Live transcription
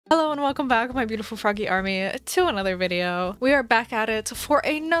Hello and welcome back, my beautiful froggy army, to another video. We are back at it for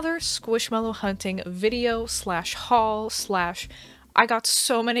another squishmallow hunting video slash haul slash I got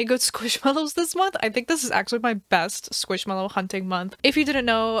so many good squishmallows this month. I think this is actually my best squishmallow hunting month. If you didn't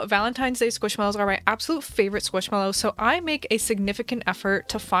know, Valentine's Day squishmallows are my absolute favorite squishmallows, so I make a significant effort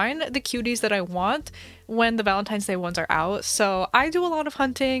to find the cuties that I want when the Valentine's Day ones are out. So I do a lot of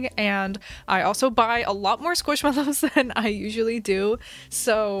hunting and I also buy a lot more squishmallows than I usually do.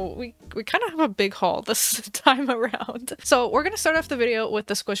 So we kind of have a big haul this time around. So we're gonna start off the video with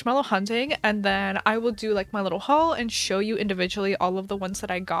the squishmallow hunting, and then I will do like my little haul and show you individually all of the ones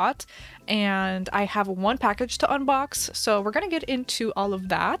that I got. And I have one package to unbox, so we're gonna get into all of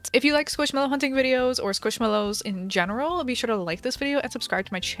that. If you like squishmallow hunting videos or squishmallows in general, be sure to like this video and subscribe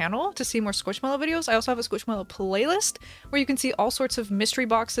to my channel to see more squishmallow videos. I also have a squishmallow playlist where you can see all sorts of mystery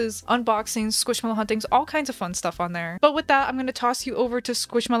boxes, unboxings, squishmallow huntings, all kinds of fun stuff on there. But with that, I'm going to toss you over to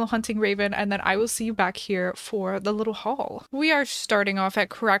Squishmallow Hunting Raven, and then I will see you back here for the little haul. We are starting off at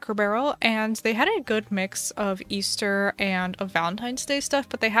Cracker Barrel, and they had a good mix of Easter and of Valentine's Day stuff,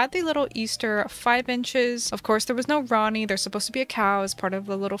 but they had the little Easter 5 inches. Of course, there was no Ronnie. There's supposed to be a cow as part of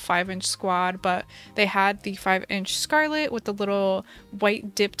the little 5-inch squad, but they had the 5-inch Scarlet with the little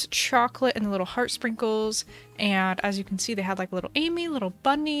white dipped chocolate and the little heart sprinkles. And as you can see, they had like little Amy, little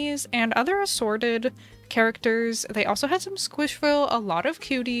bunnies, and other assorted characters. They also had some Squishville, a lot of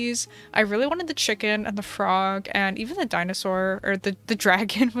cuties. I really wanted the chicken and the frog, and even the dinosaur, or the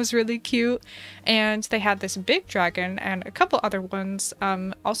dragon was really cute. And they had this big dragon and a couple other ones,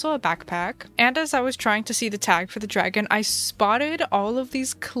 also a backpack. And as I was trying to see the tag for the dragon, I spotted all of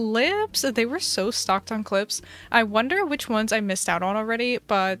these clips. They were so stocked on clips. I wonder which ones I missed out on already,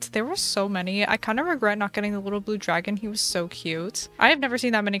 but there were so many. I kind of regret not getting the little blue dragon. He was so cute. I have never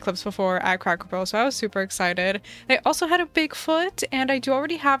seen that many clips before at Cracker Barrel, so I was super excited. They also had a Bigfoot, and I do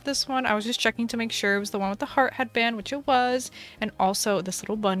already have this one. I was just checking to make sure it was the one with the heart headband, which it was, and also this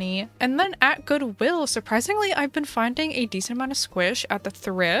little bunny. And then at Goodwill, surprisingly, I've been finding a decent amount of squish at the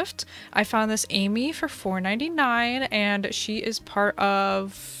thrift. I found this Amy for $4.99, and she is part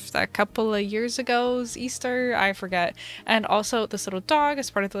of a couple of years ago's Easter, I forget. And also this little dog is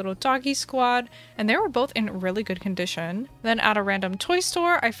part of the little doggy squad, and they were both in really good condition. Then at a random toy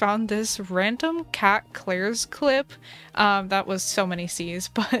store, I found this random cat Claire's clip. That was so many C's,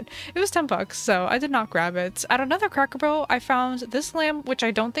 but it was 10 bucks, so I did not grab it. At another Cracker Barrel, I found this lamb, which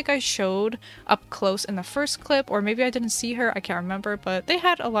I don't think I showed up close in the first clip, or maybe I didn't see her, I can't remember, but they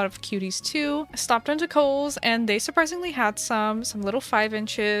had a lot of cuties too. I stopped into Kohl's, and they surprisingly had some little 5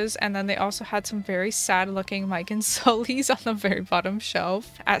 inches, and then they also had some very sad looking Mike and Sully's on the very bottom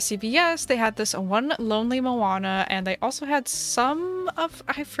shelf. At CVS, they had this one lonely Moana, and they also had some of,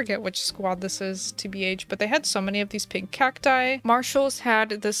 I forget which squad this is TBH, but they had so many of these pink cacti. Marshall's had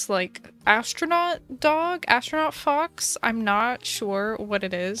this like astronaut dog, astronaut fox. I'm not sure what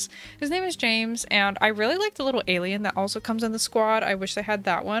it is. His name is James, and I really like the little alien that also comes in the squad. I wish they had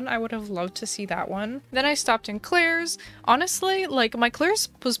that one. I would have loved to see that one. Then I stopped in Claire's. Honestly, like my Claire's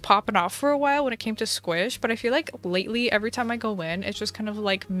was popping off for a while when it came to squish, but I feel like lately every time I go in, it's just kind of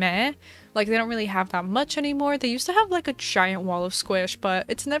like meh. Like they don't really have that much anymore. They used to have like a giant wall of squish, but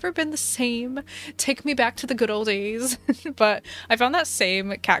it's never been the same. Take me back to the good old days. But I found that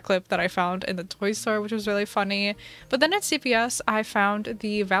same cat clip that I found in the toy store, which was really funny. But then at CVS, I found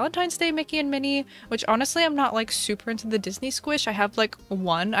the Valentine's Day Mickey and Minnie, which honestly I'm not like super into the Disney squish. I have like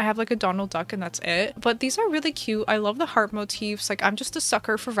one. I have like a Donald Duck and that's it. But these are really cute. I love the heart motifs. Like I'm just a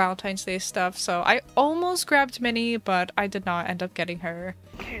sucker for Valentine's Day stuff, so I almost grabbed Minnie, but I did not end up getting her.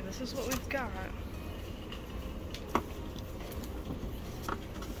 Okay, this is what we've got.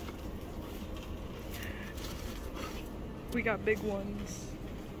 We got big ones.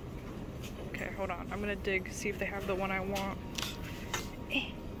 Okay, hold on. I'm gonna dig, see if they have the one I want.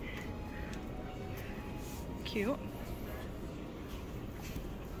 Cute.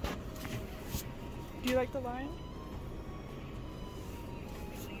 Do you like the line?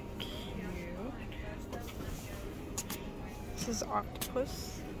 This is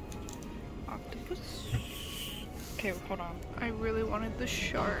octopus. Okay, hold on. I really wanted the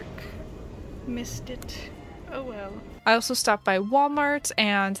shark. Missed it. Oh well. I also stopped by Walmart,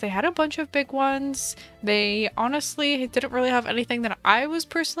 and they had a bunch of big ones. They honestly didn't really have anything that I was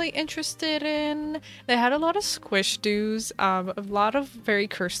personally interested in. They had a lot of squish doos, a lot of very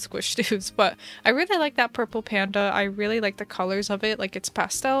cursed squish doos, but I really like that purple panda. I really like the colors of it, like it's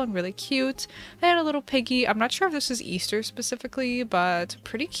pastel and really cute. They had a little piggy. I'm not sure if this is Easter specifically, but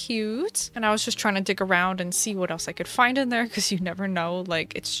pretty cute. And I was just trying to dig around and see what else I could find in there, because you never know.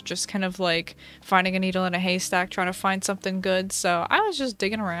 Like, it's just kind of like finding a needle in a haystack haystack trying to find something good, so I was just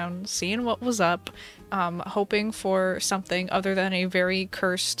digging around, seeing what was up, hoping for something other than a very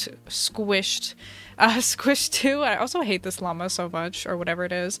cursed, squished Squish 2. I also hate this llama so much, or whatever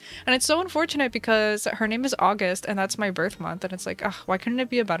it is. And it's so unfortunate because her name is August and that's my birth month, and it's like, ugh, why couldn't it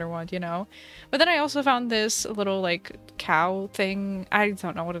be a better one, you know? But then I also found this little like cow thing, I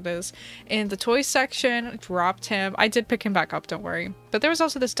don't know what it is, in the toy section, dropped him. I did pick him back up, don't worry. But there was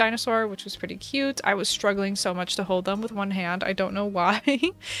also this dinosaur, which was pretty cute. I was struggling so much to hold them with one hand, I don't know why.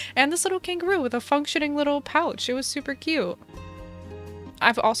 And this little kangaroo with a functioning little pouch, it was super cute.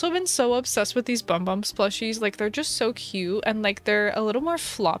 I've also been so obsessed with these Bum Bums plushies. Like, they're just so cute, and like they're a little more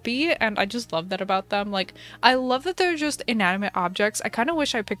floppy, and I just love that about them. Like, I love that they're just inanimate objects. I kind of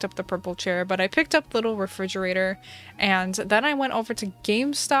wish I picked up the purple chair, but I picked up little refrigerator, and then I went over to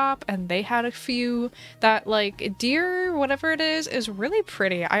GameStop and they had a few. That like deer, whatever it is really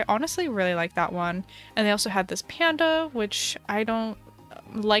pretty. I honestly really like that one. And they also had this panda, which I don't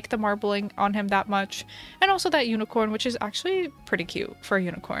like the marbling on him that much, and also that unicorn, which is actually pretty cute for a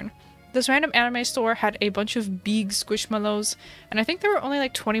unicorn. This random anime store had a bunch of big squishmallows, and I think they were only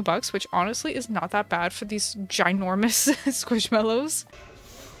like 20 bucks, which honestly is not that bad for these ginormous squishmallows.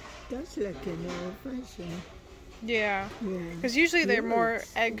 That's like an old fashioned. Yeah, because usually they're more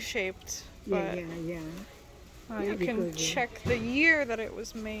egg-shaped, but you can check the year that it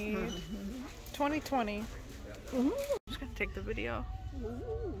was made. 2020. I'm just gonna take the video.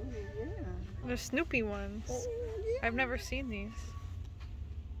 Ooh, yeah. The Snoopy ones. Oh, yeah. I've never seen these.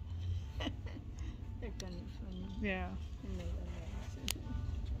 They're kind of funny. Yeah.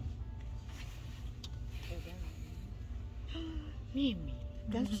 Mimi,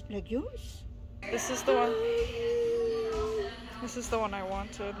 that's like yours? This is the one. This is the one I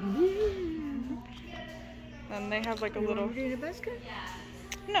wanted. And they have like a little. Want to do the basket?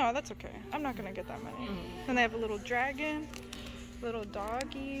 No, that's okay. I'm not gonna get that many. And they have a little dragon, little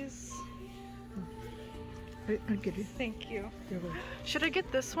doggies. I'll get it. Thank you. Should I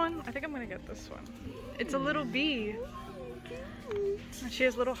get this one? I think I'm gonna get this one. It's a little bee. And she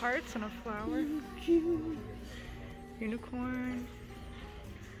has little hearts and a flower. Cute. Unicorn.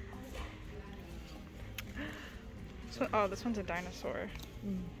 So, oh, this one's a dinosaur.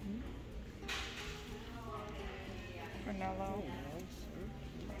 Ornello.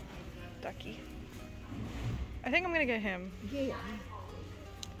 Ducky. I think I'm gonna get him. Yeah.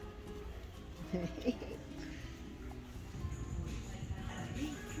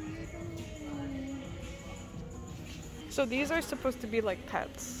 So these are supposed to be like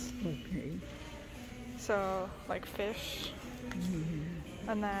pets. Okay. So like fish.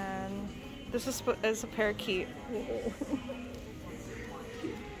 And then this is a parakeet.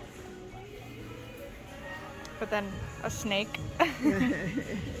 But then a snake.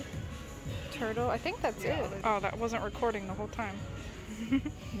 Turtle. I think that's it. Oh, that wasn't recording the whole time.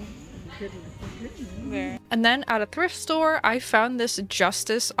 There. And then at a thrift store, I found this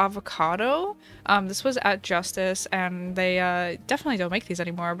Justice avocado. This was at Justice, and they definitely don't make these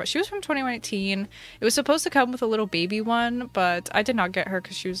anymore, but she was from 2019. It was supposed to come with a little baby one, but I did not get her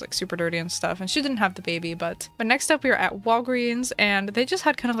because she was like super dirty and stuff, and she didn't have the baby. But next up, we were at Walgreens, and they just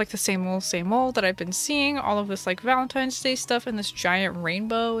had kind of like the same old that I've been seeing, all of this like Valentine's Day stuff and this giant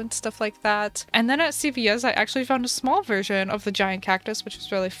rainbow and stuff like that. And then at CVS, I actually found a small version of the giant cactus, which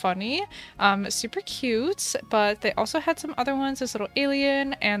was really funny. Super cute, but they also had some other ones, this little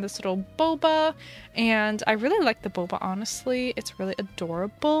alien and this little boba, and I really like the boba, honestly. It's really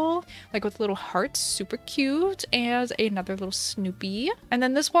adorable, like with little hearts, super cute, and another little Snoopy. And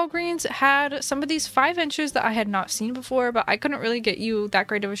then this Walgreens had some of these 5 inches that I had not seen before, but I couldn't really get you that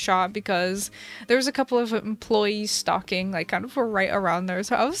great of a shot because there was a couple of employees stalking like kind of right around there,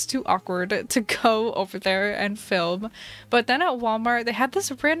 so I was too awkward to go over there and film. But then at Walmart, they had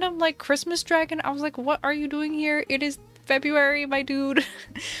this random like Christmas dragon. I was like, what are you doing here? It is February, my dude.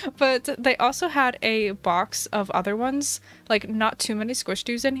 But they also had a box of other ones, like not too many squish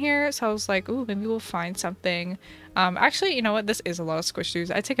doos in here, so I was like, ooh, maybe we'll find something. Actually, you know what, this is a lot of squish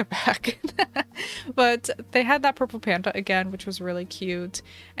doos, I take it back. But they had that purple panda again, which was really cute,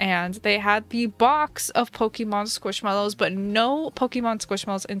 and they had the box of Pokemon Squishmallows, but no Pokemon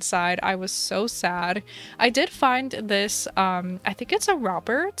Squishmallows inside. I was so sad. I did find this, I think it's a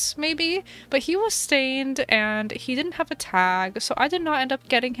Robert, maybe, but he was stained and he didn't have a tag, so I did not end up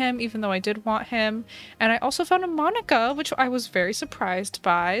getting him, even though I did want him. And I also found a Monica, which I was very surprised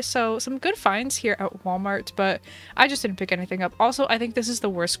by, so some good finds here at Walmart, but I just didn't pick anything up. Also, I think this is the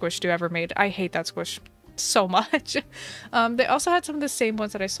worst squish do ever made. I hate that squish. so much. They also had some of the same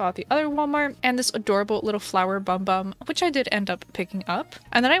ones that I saw at the other Walmart, and this adorable little flower bum bum, which I did end up picking up.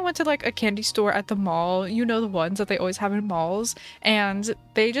 And then I went to like a candy store at the mall, you know, the ones that they always have in malls, and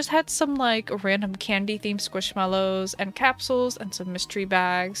they just had some like random candy themed squishmallows and capsules and some mystery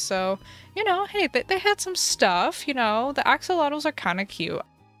bags. So, you know, hey, they had some stuff, you know. The axolotls are kind of cute.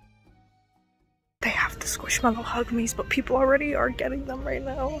 They have the squishmallow hug me's, but people already are getting them right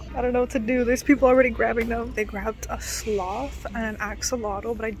now. I don't know what to do. There's people already grabbing them. They grabbed a sloth and an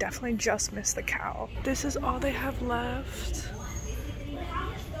axolotl, but I definitely just missed the cow. This is all they have left.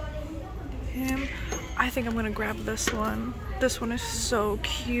 Him. I think I'm gonna grab this one. This one is so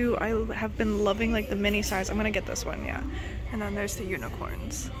cute. I have been loving like the mini size. I'm gonna get this one, yeah. And then there's the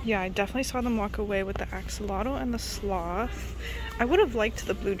unicorns. Yeah, I definitely saw them walk away with the axolotl and the sloth. I would have liked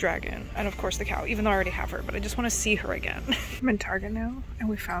the blue dragon and of course the cow, even though I already have her, but I just want to see her again. I'm in Target now and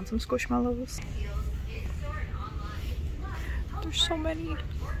we found some squishmallows. There's so many.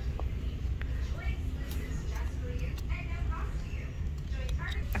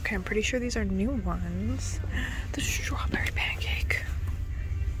 Okay, I'm pretty sure these are new ones. The strawberry pancake.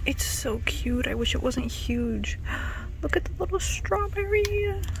 It's so cute. I wish it wasn't huge. Look at the little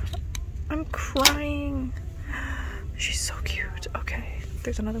strawberry. I'm crying. She's so cute. Okay,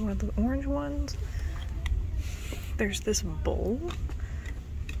 there's another one of the orange ones. There's this bowl.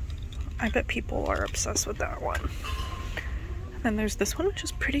 I bet people are obsessed with that one. And then there's this one, which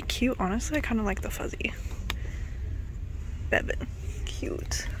is pretty cute. Honestly, I kind of like the fuzzy. Bevan.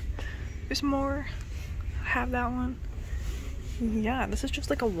 Cute. There's more. I have that one. Yeah, this is just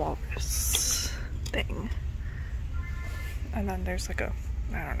like a walrus thing. And then there's like a,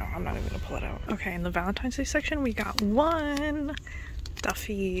 I don't know, I'm not even gonna pull it out. Okay, in the Valentine's Day section, we got one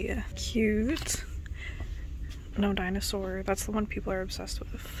Duffy. Cute. No dinosaur. That's the one people are obsessed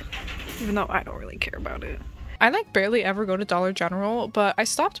with. Even though I don't really care about it. I like barely ever go to Dollar General, but I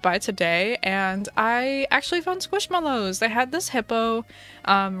stopped by today and I actually found squishmallows. They had this hippo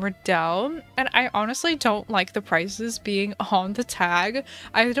Riddell, and I honestly don't like the prices being on the tag.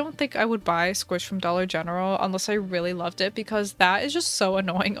 I don't think I would buy Squish from Dollar General unless I really loved it, because that is just so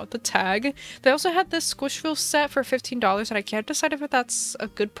annoying on the tag. They also had this Squishville set for $15 and I can't decide if that's a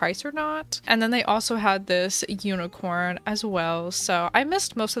good price or not. And then they also had this unicorn as well. So I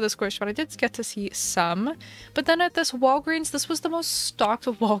missed most of the Squish, but I did get to see some. But then at this Walgreens, this was the most stocked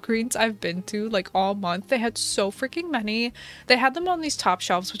Walgreens I've been to like all month. They had so freaking many. They had them on these top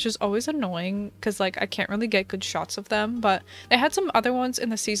shelves, which is always annoying because like I can't really get good shots of them, but they had some other ones in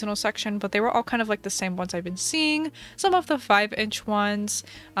the seasonal section, but they were all kind of like the same ones I've been seeing. Some of the 5-inch ones,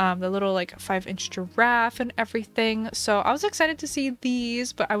 the little like 5-inch giraffe and everything. So I was excited to see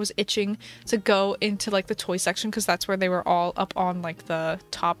these, but I was itching to go into like the toy section because that's where they were all up on like the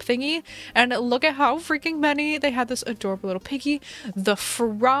top thingy. And look at how freaking many. They had this adorable little piggy, the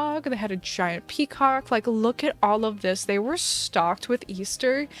frog, they had a giant peacock. Like, look at all of this. They were stocked with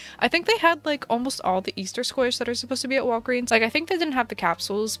Easter. I think they had like almost all the Easter squish that are supposed to be at Walgreens. Like, I think they didn't have the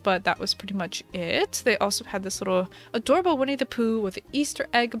capsules, but that was pretty much it. They also had this little adorable Winnie the Pooh with an Easter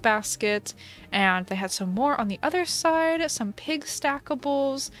egg basket, and they had some more on the other side, some pig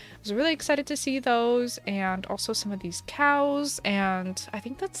stackables. I was really excited to see those, and also some of these cows, and I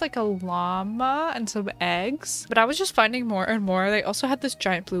think that's like a llama and some eggs. But I was just finding more and more. They also had this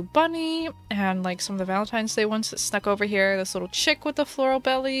giant blue bunny and like some of the Valentine's Day ones that snuck over here. This little chick with the floral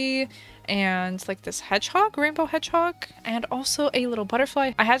belly, and like this hedgehog, rainbow hedgehog, and also a little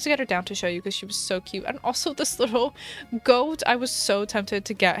butterfly. I had to get her down to show you because she was so cute. And also this little goat, I was so tempted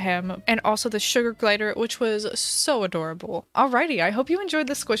to get him. And also the sugar glider, which was so adorable. Alrighty, I hope you enjoyed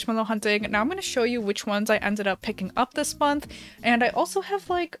the squishmallow hunting. Now I'm going to show you which ones I ended up picking up this month. And I also have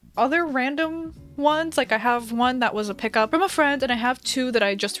like other random ones. Like I have one that was a pickup from a friend, and I have two that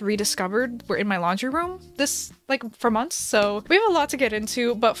I just rediscovered were in my laundry room this like for months. So we have a lot to get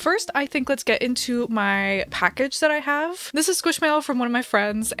into, but first I think let's get into my package that I have. This is squishmallow from one of my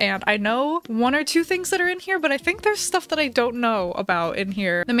friends, and I know one or two things that are in here, but I think there's stuff that I don't know about in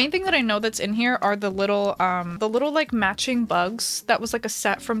here. The main thing that I know that's in here are the little like matching bugs that was like a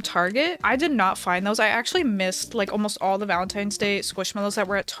set from Target. I did not find those. I actually missed like almost all the Valentine's Day squishmallows that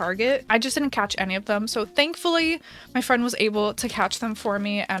were at Target. I just didn't catch any of them, so thankfully my friend was able to catch them for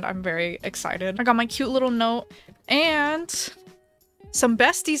me, and I'm very excited. I got my cute little note and some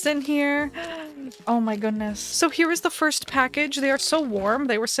besties in here. Oh my goodness. So here is the first package. They are so warm.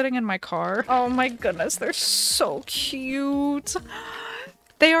 They were sitting in my car. Oh my goodness, they're so cute.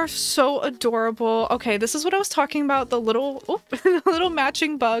 They are so adorable. Okay, this is what I was talking about, the little, oh, the little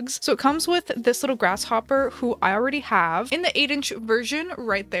matching bugs. So it comes with this little grasshopper who I already have in the 8-inch version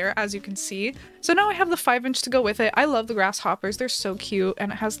right there, as you can see. So now I have the 5-inch to go with it. I love the grasshoppers. They're so cute.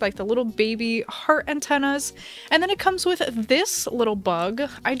 And it has like the little baby heart antennas. And then it comes with this little bug.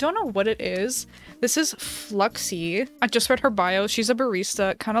 I don't know what it is. This is Fluxy. I just read her bio. She's a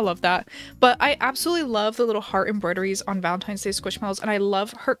barista. Kind of love that. But I absolutely love the little heart embroideries on Valentine's Day Squishmallows, and I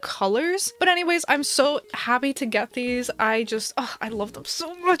love her colors. But anyways, I'm so happy to get these. I love them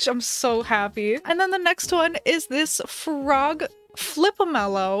so much. I'm so happy. And then the next one is this frog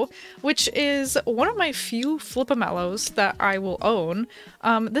Flip-A-Mellow, which is one of my few Flip-A-Mellows that I will own.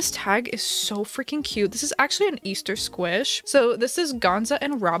 This tag is so freaking cute. This is actually an Easter squish. So this is Gonza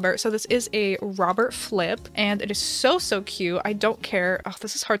and Robert. So this is a Robert Flip, and it is so cute. I don't care. Oh,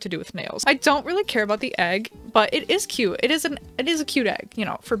 this is hard to do with nails. I don't really care about the egg, but it is cute. It is a cute egg, you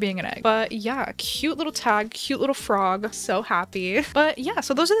know, for being an egg. But yeah, cute little tag, cute little frog. So happy. But yeah,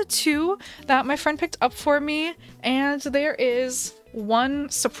 so those are the two that my friend picked up for me, and there is one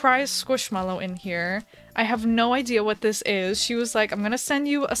surprise squishmallow in here. I have no idea what this is. She was like, I'm gonna send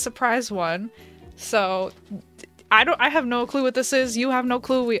you a surprise one. So I have no clue what this is. You have no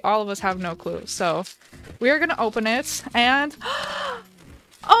clue. All of us have no clue. So we are gonna open it, and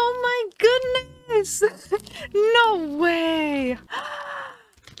oh my goodness! No way!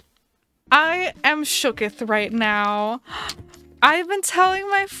 I am shooketh right now. I've been telling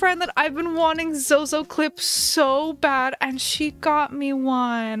my friend that I've been wanting Zozo clips so bad, and she got me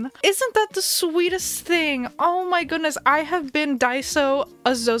one. Isn't that the sweetest thing? Oh my goodness, I have been Daiso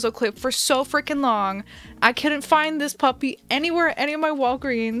a Zozo clip for so freaking long. I couldn't find this puppy anywhere at any of my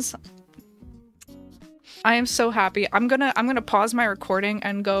Walgreens. I am so happy. I'm gonna pause my recording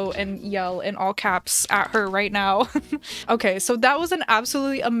and go and yell in all caps at her right now. Okay, so that was an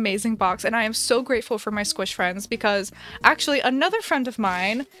absolutely amazing box, and I am so grateful for my squish friends, because actually another friend of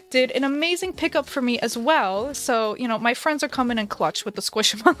mine did an amazing pickup for me as well. So, you know, my friends are coming in clutch with the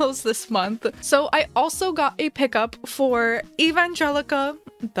squishmallows this month. So I also got a pickup for Evangelica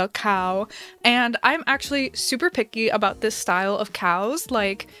the cow, and I'm actually super picky about this style of cows,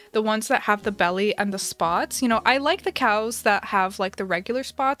 like the ones that have the belly and the spots. You know, I like the cows that have like the regular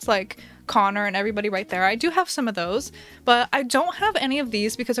spots, like Connor and everybody right there. I do have some of those, but I don't have any of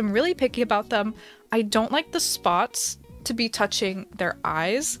these because I'm really picky about them. I don't like the spots to be touching their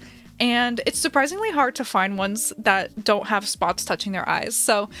eyes, and it's surprisingly hard to find ones that don't have spots touching their eyes.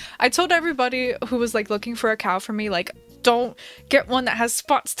 So I told everybody who was like looking for a cow for me, like, don't get one that has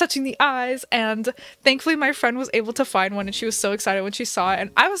spots touching the eyes. And thankfully my friend was able to find one, and she was so excited when she saw it, and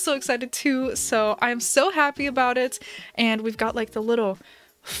I was so excited too. So I'm so happy about it. And we've got like the little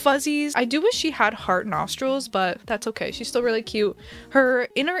fuzzies. I do wish she had heart nostrils, but that's okay. She's still really cute. Her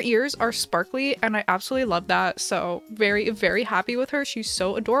inner ears are sparkly, and I absolutely love that. So very happy with her. She's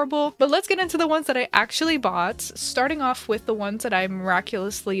so adorable. But let's get into the ones that I actually bought, starting off with the ones that I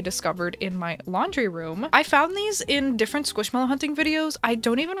miraculously discovered in my laundry room. I found these in different squishmallow hunting videos. I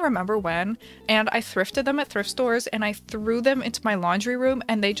don't even remember when, and I thrifted them at thrift stores, and I threw them into my laundry room,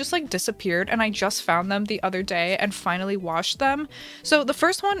 and they just like disappeared, and I just found them the other day and finally washed them. So the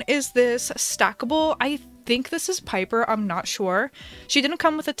first one is this stackable. I think this is Piper, I'm not sure. She didn't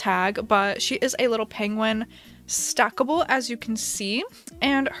come with a tag, but she is a little penguin stackable, as you can see.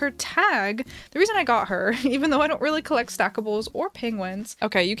 And her tag, the reason I got her, even though I don't really collect stackables or penguins,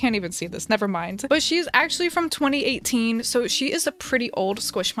 okay, you can't even see this, never mind, but she's actually from 2018, so she is a pretty old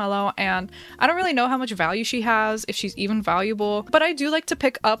squishmallow, and I don't really know how much value she has, if she's even valuable, but I do like to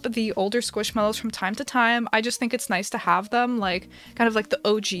pick up the older squishmallows from time to time. I just think it's nice to have them, like kind of like the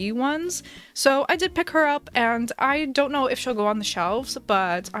OG ones. So I did pick her up, and I don't know if she'll go on the shelves,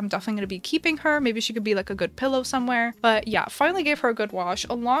 but I'm definitely going to be keeping her. Maybe she could be like a good pillow somewhere. But yeah, finally gave her a good wash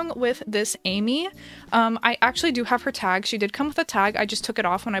along with this Amy. I actually do have her tag. She did come with a tag. I just took it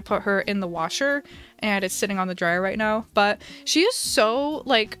off when I put her in the washer, and it's sitting on the dryer right now. But she is so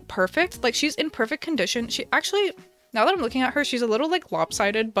like perfect. Like, she's in perfect condition. She actually, now that I'm looking at her, she's a little like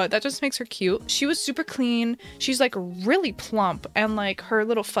lopsided, but that just makes her cute. She was super clean. She's like really plump, and like her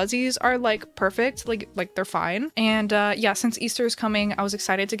little fuzzies are like perfect, like they're fine. And yeah, since Easter is coming, I was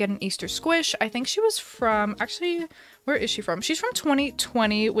excited to get an Easter squish. I think she was from, actually, where is she from? She's from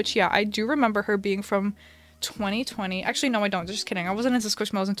 2020, which yeah, I do remember her being from 2020. Actually, no, I don't. Just kidding. I wasn't into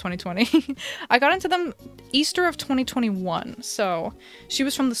Squishmallows in 2020. I got into them Easter of 2021. So she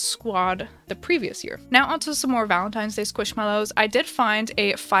was from the squad the previous year. Now onto some more Valentine's Day Squishmallows. I did find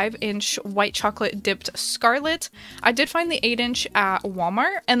a 5-inch white chocolate dipped Scarlet. I did find the 8-inch at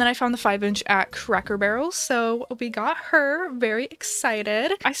Walmart, and then I found the 5-inch at Cracker Barrel. So we got her. Very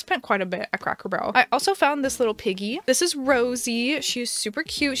excited. I spent quite a bit at Cracker Barrel. I also found this little piggy. This is Rosie. She's super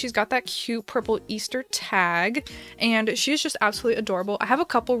cute. She's got that cute purple Easter tag, and she's just absolutely adorable. I have a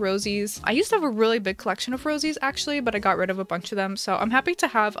couple Rosies. I used to have a really big collection of Rosies actually, but I got rid of a bunch of them, so I'm happy to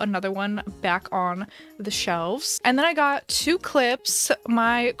have another one back on the shelves. And then I got 2 clips.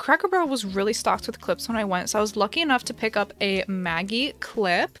 My Cracker Barrel was really stocked with clips when I went, so I was lucky enough to pick up a Maggie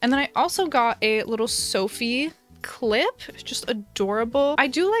clip. And then I also got a little Sophie clip. It's just adorable. I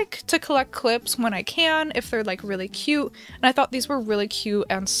do like to collect clips when I can if they're like really cute, and I thought these were really cute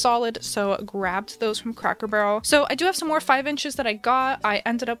and solid, so grabbed those from Cracker Barrel. So I do have some more 5 inches that I got. I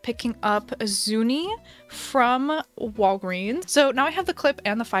ended up picking up a Zuni from Walgreens. So now I have the clip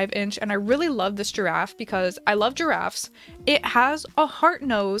and the 5-inch, and I really love this giraffe because I love giraffes. It has a heart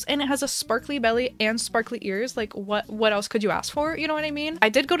nose and it has a sparkly belly and sparkly ears. Like what else could you ask for? You know what I mean? I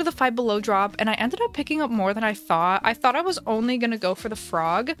did go to the Five Below drop, and I ended up picking up more than I thought. I thought I was only gonna go for the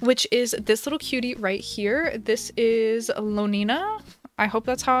frog, which is this little cutie right here. This is Lonina. I hope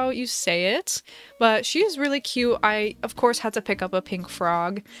that's how you say it, but she is really cute. I, of course, had to pick up a pink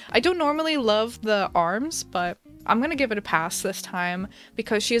frog. I don't normally love the arms, but I'm gonna give it a pass this time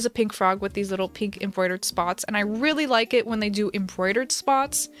because she is a pink frog with these little pink embroidered spots, and I really like it when they do embroidered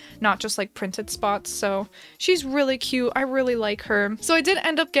spots, not just like printed spots. So she's really cute. I really like her. So I did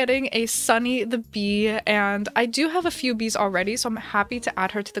end up getting a Sunny the bee, and I do have a few bees already, so I'm happy to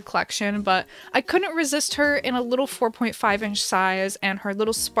add her to the collection, but I couldn't resist her in a little 4.5-inch size, and her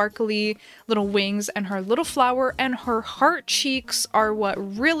little sparkly little wings and her little flower and her heart cheeks are what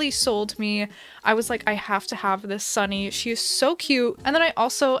really sold me. I was like, I have to have this Sunny. She is so cute. And then I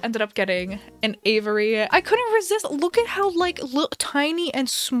also ended up getting an Avery. I couldn't resist. Look at how like tiny and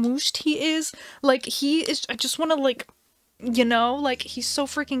smooshed he is. Like he is, I just want to like, you know, like he's so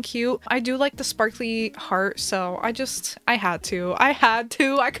freaking cute. I do like the sparkly heart, so I had to.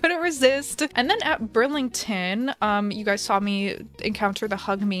 I couldn't resist. And then at Burlington, you guys saw me encounter the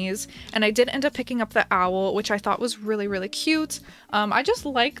Hug Me's, and I did end up picking up the owl, which I thought was really, really cute. I just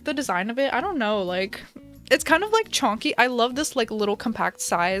like the design of it. I don't know, like it's kind of like chonky. I love this like little compact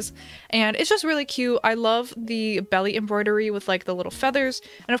size, and it's just really cute. I love the belly embroidery with like the little feathers,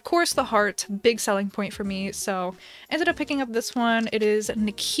 and of course the heart, big selling point for me. So ended up picking up this one. It is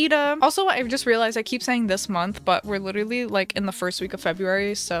Nikita. Also, I just realized I keep saying this month, but we're literally like in the first week of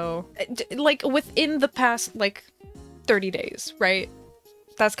February, so like within the past like 30 days, right?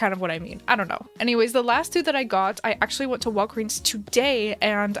 That's kind of what I mean. I don't know. Anyways, the last 2 that I got, I actually went to Walgreens today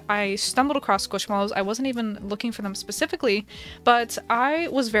and I stumbled across Squishmallows. I wasn't even looking for them specifically, but I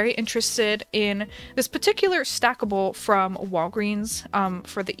was very interested in this particular stackable from Walgreens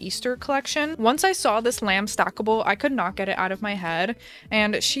for the Easter collection. Once I saw this lamb stackable, I could not get it out of my head,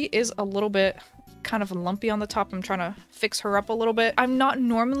 and she is a little bit kind of lumpy on the top. I'm trying to fix her up a little bit. I'm not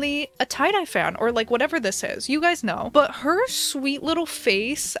normally a tie-dye fan or like whatever this is, you guys know, but her sweet little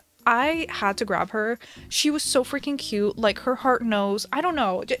face, I had to grab her. She was so freaking cute. Like her heart nose, I don't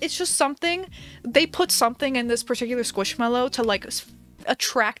know, it's just something. They put something in this particular Squishmallow to like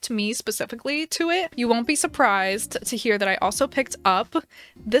attract me specifically to it. You won't be surprised to hear that I also picked up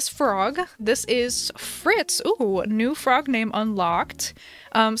this frog. This is Fritz. Ooh, new frog name unlocked.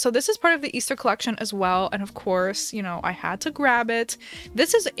 So this is part of the Easter collection as well, and of course, you know, I had to grab it.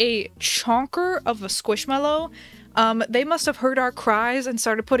 This is a chonker of a Squishmallow. They must have heard our cries and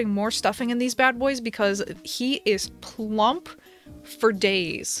started putting more stuffing in these bad boys because he is plump for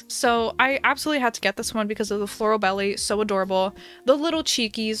days. So I absolutely had to get this one because of the floral belly, so adorable. The little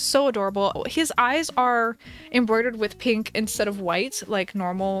cheekies, so adorable. His eyes are embroidered with pink instead of white, like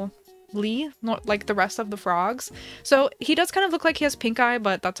normally, not like the rest of the frogs. So he does kind of look like he has pink eye,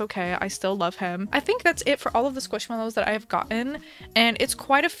 but that's okay. I still love him. I think that's it for all of the Squishmallows that I have gotten, and it's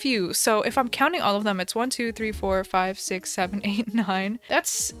quite a few. So if I'm counting all of them, it's 1, 2, 3, 4, 5, 6, 7, 8, 9.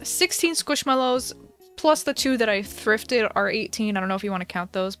 That's 16 Squishmallows. Plus the 2 that I thrifted are 18. I don't know if you want to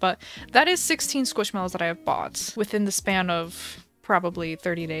count those, but that is 16 Squishmallows that I have bought within the span of probably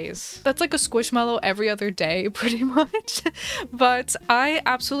 30 days. That's like a squishmallow every other day pretty much. But I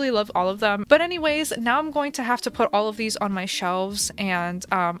absolutely love all of them. But anyways, now I'm going to have to put all of these on my shelves, and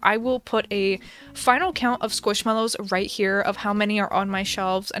I will put a final count of squishmallows right here of how many are on my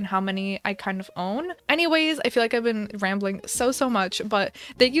shelves and how many I kind of own. Anyways, I feel like I've been rambling so much, but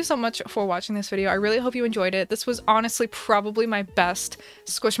thank you so much for watching this video. I really hope you enjoyed it. This was honestly probably my best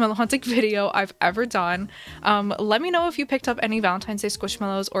squishmallow hunting video I've ever done. Let me know if you picked up any Valentine's Day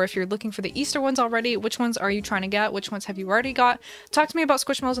squishmallows, or if you're looking for the Easter ones already. Which ones are you trying to get? Which ones have you already got? Talk to me about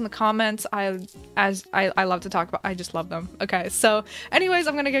squishmallows in the comments. I love to talk about, I just love them. Okay, so anyways,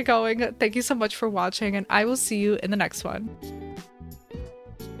 I'm gonna get going. Thank you so much for watching, and I will see you in the next one.